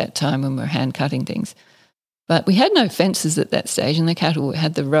doing at that time when we were hand cutting things. But we had no fences at that stage, and the cattle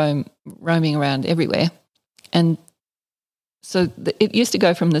had the roaming around everywhere. And so it used to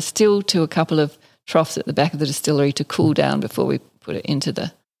go from the still to a couple of troughs at the back of the distillery to cool down before we put it into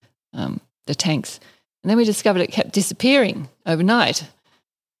the tanks. And then we discovered it kept disappearing overnight,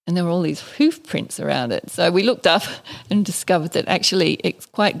 and there were all these hoof prints around it. So we looked up and discovered that actually it's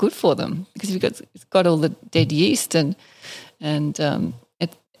quite good for them because it's got all the dead yeast and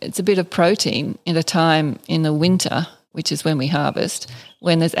it's a bit of protein in a time in the winter, which is when we harvest,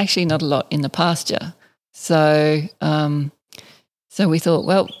 when there's actually not a lot in the pasture. So we thought,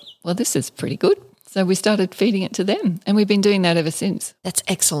 well, this is pretty good. So we started feeding it to them, and we've been doing that ever since. That's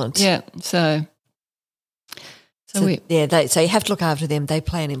excellent. Yeah. So you have to look after them. They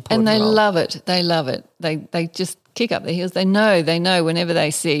play an important role. And they love it. They love it. They just kick up their heels. They know whenever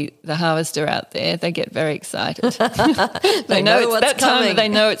they see the harvester out there, they get very excited. They know it's that time. They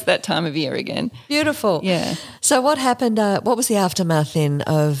know it's that time of year again. Beautiful. Yeah. So what happened? What was the aftermath then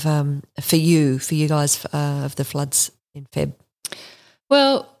of for you guys of the floods in Feb?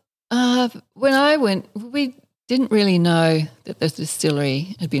 Well, when I went, we didn't really know that the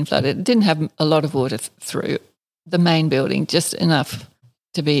distillery had been flooded. It didn't have a lot of water through the main building, just enough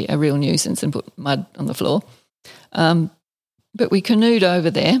to be a real nuisance and put mud on the floor. But we canoed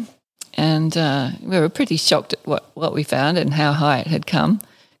over there, and we were pretty shocked at what we found and how high it had come,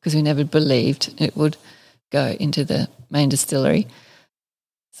 because we never believed it would go into the main distillery.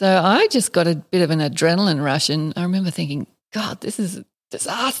 So I just got a bit of an adrenaline rush, and I remember thinking, God, this is a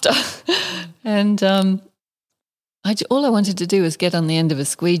disaster. And all I wanted to do was get on the end of a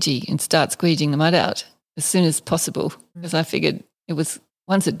squeegee and start squeegeeing the mud out as soon as possible, because I figured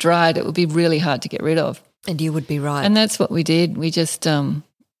once it dried, it would be really hard to get rid of. And you would be right. And that's what we did. We just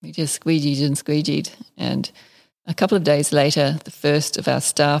squeegeed and squeegeed. And a couple of days later, the first of our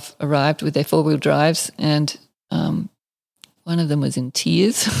staff arrived with their 4-wheel drives, and one of them was in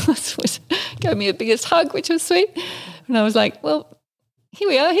tears. Gave me the biggest hug, which was sweet. And I was like, well, here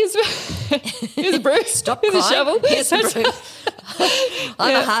we are. Here's a broom. Stop Here's crying. a shovel. Here's a broom.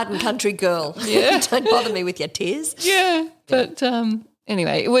 I'm a hard and country girl. Yeah. Don't bother me with your tears. Yeah. But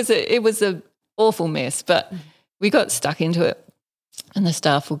anyway, it was a awful mess, but we got stuck into it, and the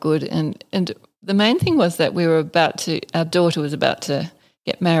staff were good. And the main thing was that our daughter was about to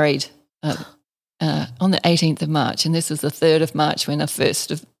get married on the 18th of March, and this was the 3rd of March when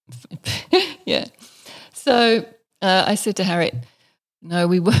yeah. So I said to Harriet, no,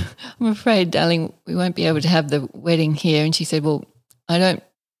 I'm afraid, darling, we won't be able to have the wedding here. And she said, well, I don't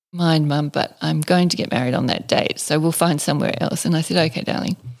mind, Mum, but I'm going to get married on that date, so we'll find somewhere else. And I said, okay,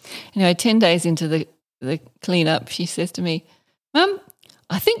 darling. Anyway, 10 days into the clean-up, she says to me, Mum,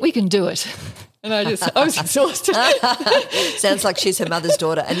 I think we can do it. And I was exhausted. Sounds like she's her mother's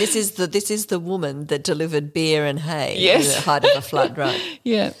daughter. And this is the woman that delivered beer and hay yes. in the height of a flood, right?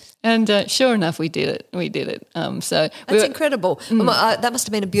 Yeah. And sure enough, we did it. That's incredible. That must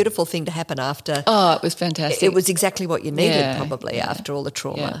have been a beautiful thing to happen after. Oh, it was fantastic. It was exactly what you needed probably after all the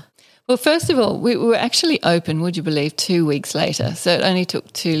trauma. Yeah. Well, first of all, we were actually open, would you believe, 2 weeks later. So it only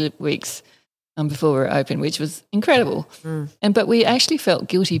took 2 weeks before we were open, which was incredible. But we actually felt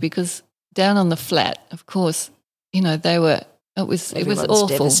guilty because down on the flat, of course, it was awful.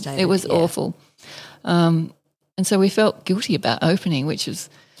 Devastated. It was awful. And so we felt guilty about opening, which was...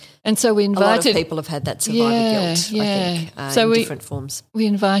 And so we invited... A lot of people have had that survivor guilt, I think, in different forms. We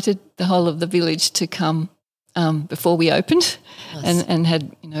invited the whole of the village to come before we opened. Nice. and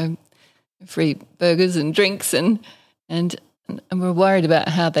had, free burgers and drinks and we were worried about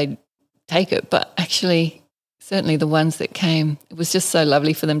how they'd take it. But actually certainly the ones that came, it was just so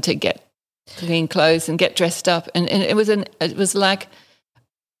lovely for them to get clean clothes and get dressed up. And it was like,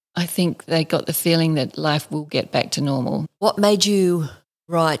 I think they got the feeling that life will get back to normal. What made you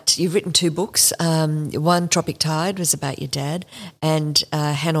write? You've written 2 books. One, Tropic Tide, was about your dad, and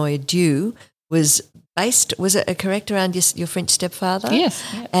Hanoi Adieu was it a correct around your French stepfather? Yes.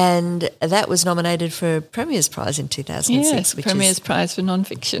 And that was nominated for a Premier's Prize in 2006. Yes, which Premier's is Prize for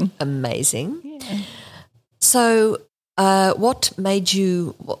non-fiction. amazing. Yeah. So what made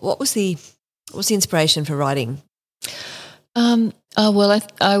you, what was the inspiration for writing? Well,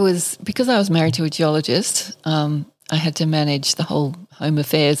 I was, because I was married to a geologist, I had to manage the whole home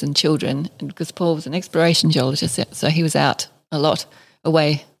affairs and children, and because Paul was an exploration geologist, so he was out a lot,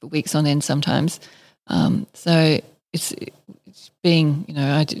 away for weeks on end sometimes. So it's being,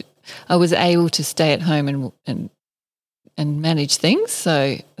 I was able to stay at home and manage things,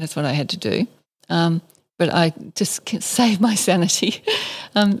 so that's what I had to do. But I just can't save my sanity.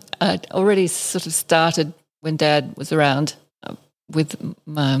 I already sort of started when Dad was around with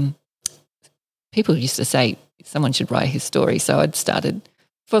people used to say someone should write his story. So I'd started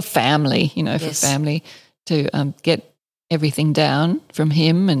for family, Yes. for family to get everything down from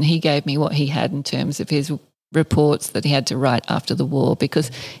him, and he gave me what he had in terms of his reports that he had to write after the war,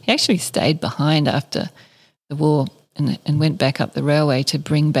 because he actually stayed behind after the war and went back up the railway to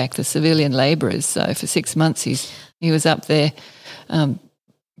bring back the civilian labourers. So for 6 months he was up there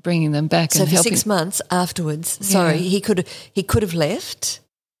bringing them back. So and for helping. 6 months afterwards, Yeah. he could have left.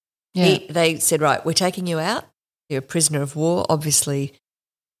 Yeah, They said, right, we're taking you out. You're a prisoner of war, obviously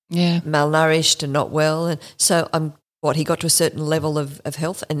yeah. malnourished and not well. And so he got to a certain level of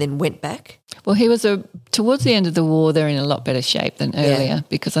health and then went back? Well, he was towards the end of the war, they're in a lot better shape than earlier,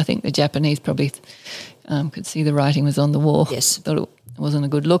 because I think the Japanese probably could see the writing was on the wall. Yes. Thought it wasn't a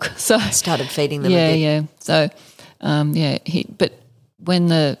good look. So Started feeding them yeah, a bit. yeah. So but when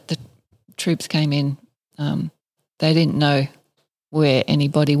the troops came in, they didn't know where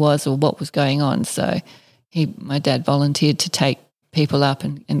anybody was or what was going on. So my dad volunteered to take people up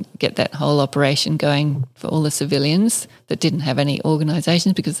and get that whole operation going for all the civilians that didn't have any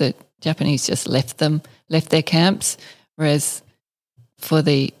organisations, because the Japanese just left their camps, whereas for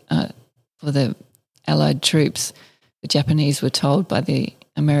the Allied troops, the Japanese were told by the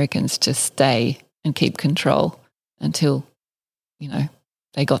Americans to stay and keep control until,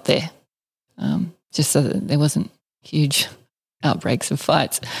 they got there, just so that there wasn't huge outbreaks of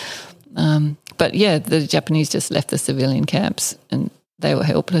fights. But yeah, the Japanese just left the civilian camps and they were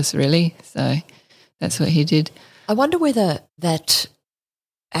helpless, really. So that's what he did. I wonder whether that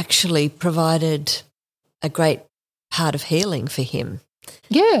actually provided a great part of healing for him.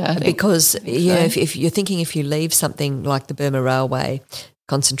 Yeah, I think Because, so. if you're thinking, if you leave something like the Burma Railway,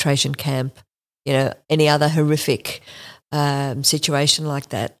 concentration camp, any other horrific situation like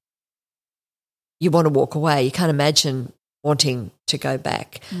that, you want to walk away. You can't imagine wanting to go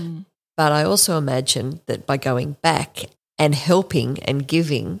back. Mm. But I also imagine that by going back and helping and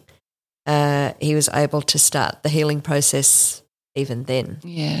giving, he was able to start the healing process even then.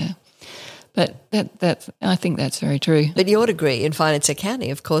 Yeah. But I think that's very true. But your degree in finance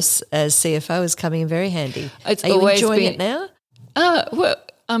accounting, of course, as CFO, is coming in very handy. It's Are you always enjoying been- it now? Well,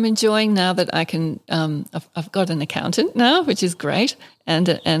 I'm enjoying now that I can. I've got an accountant now, which is great, and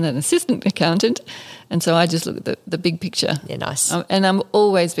an assistant accountant, and so I just look at the big picture. Yeah, nice. And I'm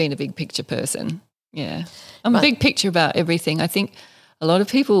always been a big picture person. Yeah, I'm a big picture about everything. I think a lot of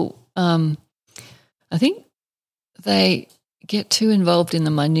people, I think they get too involved in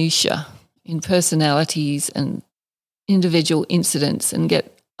the minutiae, in personalities and individual incidents, and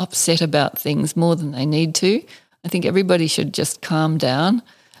get upset about things more than they need to. I think everybody should just calm down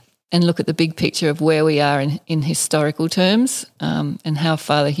and look at the big picture of where we are in historical terms, and how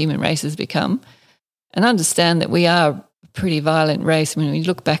far the human race has become, and understand that we are a pretty violent race. When we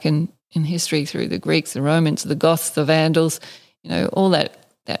look back in history through the Greeks, the Romans, the Goths, the Vandals, all that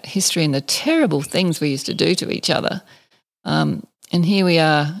history and the terrible things we used to do to each other. And here we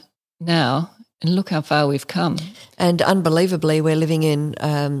are now, and look how far we've come. And unbelievably, we're living in,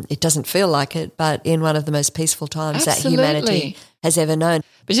 it doesn't feel like it, but in one of the most peaceful times that humanity Absolutely. has ever known.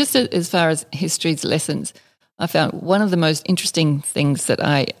 But just as far as history's lessons, I found one of the most interesting things that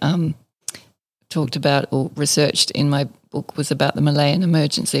I talked about or researched in my book was about the Malayan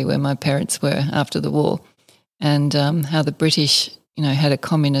emergency, where my parents were after the war, and how the British, had a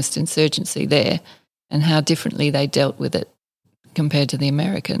communist insurgency there, and how differently they dealt with it compared to the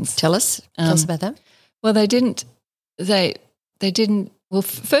Americans. Tell us about that. Well, they didn't. They didn't. Well,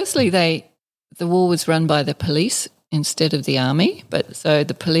 firstly, the war was run by the police instead of the army. But so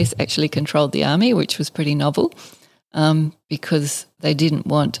the police actually controlled the army, which was pretty novel, because they didn't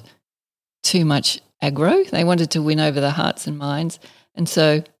want too much aggro. They wanted to win over the hearts and minds. And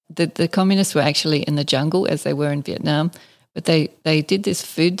so the communists were actually in the jungle as they were in Vietnam, but they did this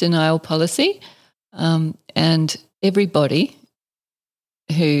food denial policy, and everybody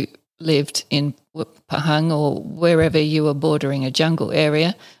who lived in Pahang or wherever you were bordering a jungle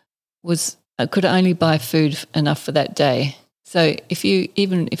area could only buy food enough for that day. So if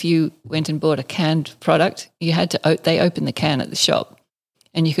you went and bought a canned product, you had to they opened the can at the shop,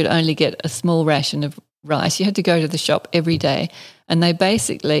 and you could only get a small ration of rice. You had to go to the shop every day, and they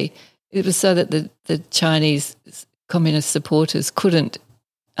basically, it was so that the Chinese communist supporters couldn't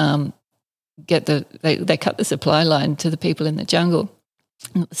they cut the supply line to the people in the jungle.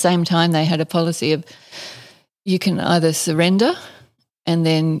 And at the same time, they had a policy of you can either surrender, and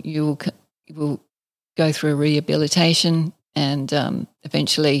then you will go through a rehabilitation and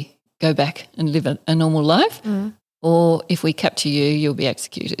eventually go back and live a normal life, or if we capture you, you'll be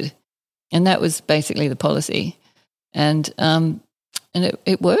executed. And that was basically the policy, and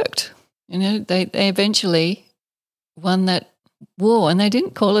it worked. You know, they eventually won that war, and they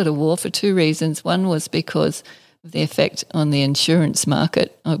didn't call it a war for two reasons. One was because of the effect on the insurance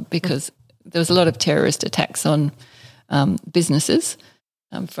market, because there was a lot of terrorist attacks on businesses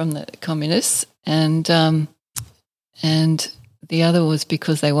from the communists, and the other was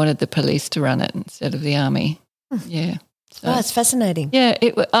because they wanted the police to run it instead of the army. Yeah. So, it's fascinating. Yeah,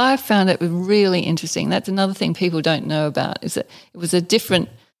 I found it really interesting. That's another thing people don't know about, is that it was a different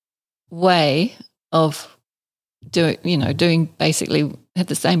way of doing basically had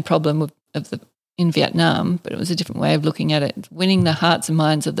the same problem in Vietnam, but it was a different way of looking at it, winning the hearts and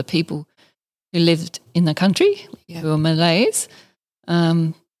minds of the people who lived in the country, who were Malays,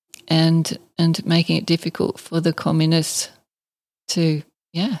 and making it difficult for the communists to,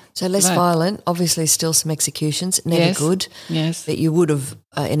 So less violent, obviously still some executions, never Yes. good. Yes. But you would have,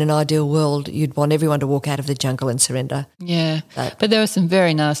 in an ideal world, you'd want everyone to walk out of the jungle and surrender. Yeah, but there were some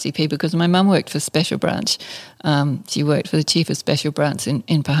very nasty people, because my mum worked for Special Branch. She worked for the chief of Special Branch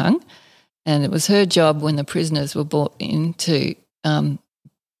in Pahang, and it was her job when the prisoners were brought in to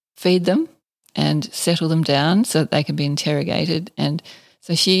feed them and settle them down so that they could be interrogated. And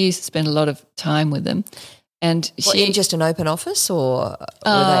so she used to spend a lot of time with them. And in just an open office, or were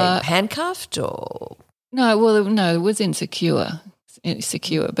they handcuffed, or? No, it was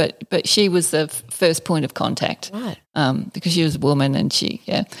secure, but she was the first point of contact, right? Because she was a woman, and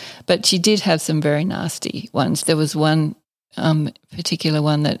but she did have some very nasty ones. There was one particular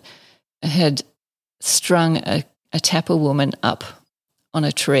one that had strung a Tapper woman up on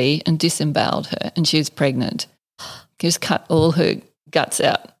a tree and disemboweled her, and she was pregnant. Just cut all her guts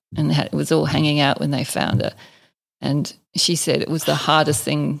out, and it was all hanging out when they found her. And she said it was the hardest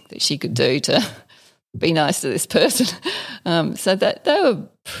thing that she could do to be nice to this person. So that there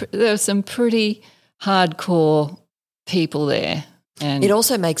were some pretty hardcore people there. And it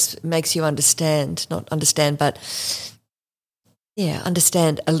also makes you understand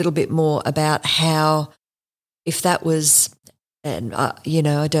a little bit more about how, if that was, and I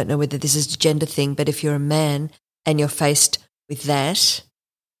don't know whether this is a gender thing, but if you're a man and you're faced with that,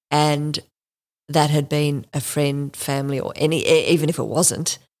 and that had been a friend, family, or even if it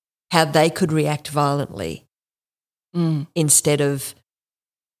wasn't, how they could react violently instead of,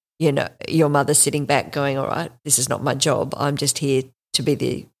 your mother sitting back going, all right, this is not my job. I'm just here to be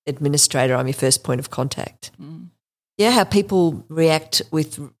the administrator. I'm your first point of contact. Yeah, how people react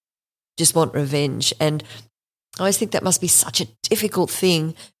with just want revenge. And I always think that must be such a difficult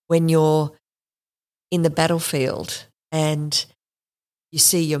thing when you're in the battlefield and you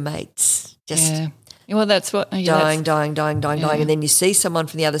see your mates just well, that's what dying, and then you see someone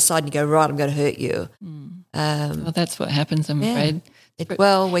from the other side and you go, right, I'm going to hurt you. Well, that's what happens, I'm afraid.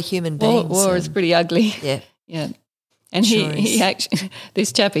 We're human beings. War is pretty ugly. Yeah. And he actually,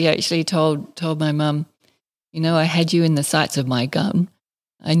 this chap, he actually told my mum, I had you in the sights of my gun.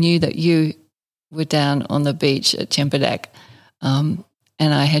 I knew that you were down on the beach at Chempedak, and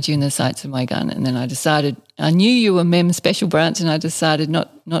I had you in the sights of my gun. And then I knew you were Mem Special Branch, and I decided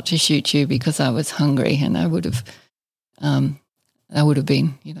not to shoot you because I was hungry, and I would have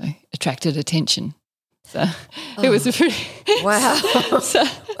been, attracted attention. So it was a pretty wow.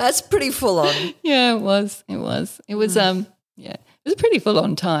 That's pretty full on. Yeah, it was. It was a pretty full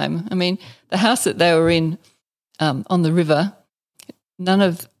on time. I mean, the house that they were in on the river, none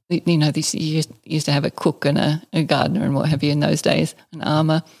of this used to have a cook and a gardener and what have you in those days, an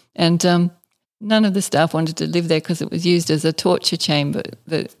armour, and none of the staff wanted to live there because it was used as a torture chamber.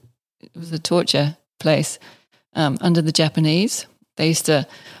 It was a torture place under the Japanese. They used to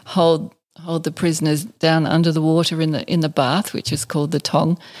hold the prisoners down under the water in the bath, which is called the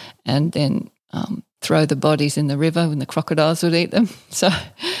tong, and then throw the bodies in the river when the crocodiles would eat them. So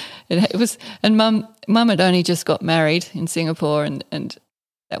it was, and Mum had only just got married in Singapore, and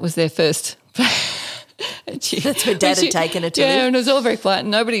that was their first. That's where Dad had taken her to live. Yeah, and it was all very quiet. And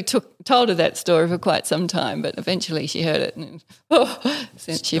nobody told her that story for quite some time, but eventually she heard it and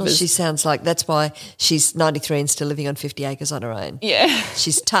sent shivers. Well, she sounds like that's why she's 93 and still living on 50 acres on her own. Yeah.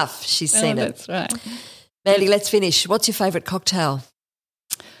 She's tough. She's seen it. That's right. Mandy, let's finish. What's your favourite cocktail?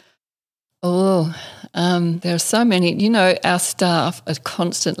 Oh, there are so many. You know, our staff are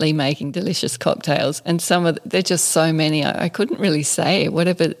constantly making delicious cocktails, and they're just so many. I couldn't really say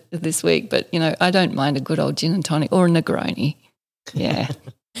whatever this week, but, you know, I don't mind a good old gin and tonic or a Negroni. Yeah.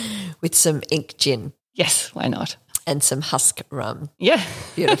 With some ink gin. Yes, why not? And some husk rum. Yeah.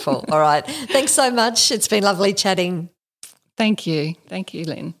 Beautiful. All right. Thanks so much. It's been lovely chatting. Thank you. Thank you,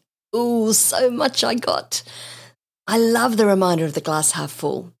 Lynn. Ooh, so much I got. I love the reminder of the glass half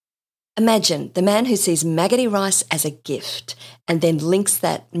full. Imagine the man who sees maggoty rice as a gift and then links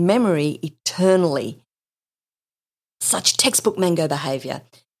that memory eternally. Such textbook mango behaviour,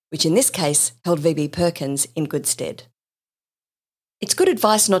 which in this case held V.B. Perkins in good stead. It's good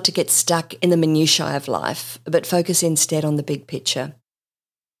advice not to get stuck in the minutiae of life, but focus instead on the big picture.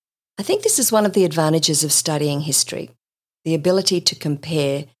 I think this is one of the advantages of studying history, the ability to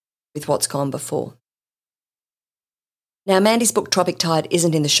compare with what's gone before. Now, Mandy's book Tropic Tide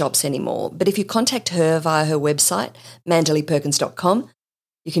isn't in the shops anymore, but if you contact her via her website, mandyperkins.com,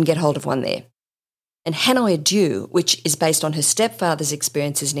 you can get hold of one there. And Hanoi Adieu, which is based on her stepfather's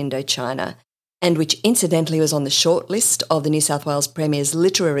experiences in Indochina, and which incidentally was on the shortlist of the New South Wales Premier's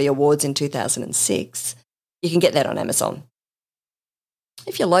Literary Awards in 2006, you can get that on Amazon.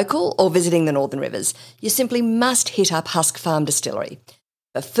 If you're local or visiting the Northern Rivers, you simply must hit up Husk Farm Distillery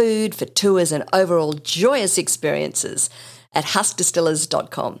for food, for tours and overall joyous experiences at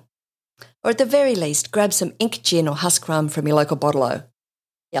huskdistillers.com. Or at the very least, grab some ink gin or husk rum from your local bottle-o.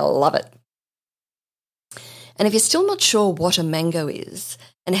 You'll love it. And if you're still not sure what a mango is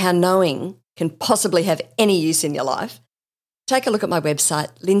and how knowing can possibly have any use in your life, take a look at my website,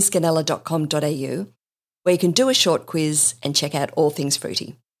 lynscanella.com.au, where you can do a short quiz and check out all things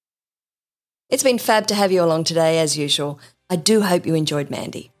fruity. It's been fab to have you along today, as usual. I do hope you enjoyed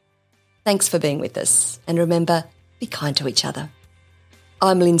Mandy. Thanks for being with us, and remember, be kind to each other.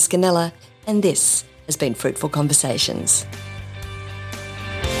 I'm Lynn Scanella, and this has been Fruitful Conversations.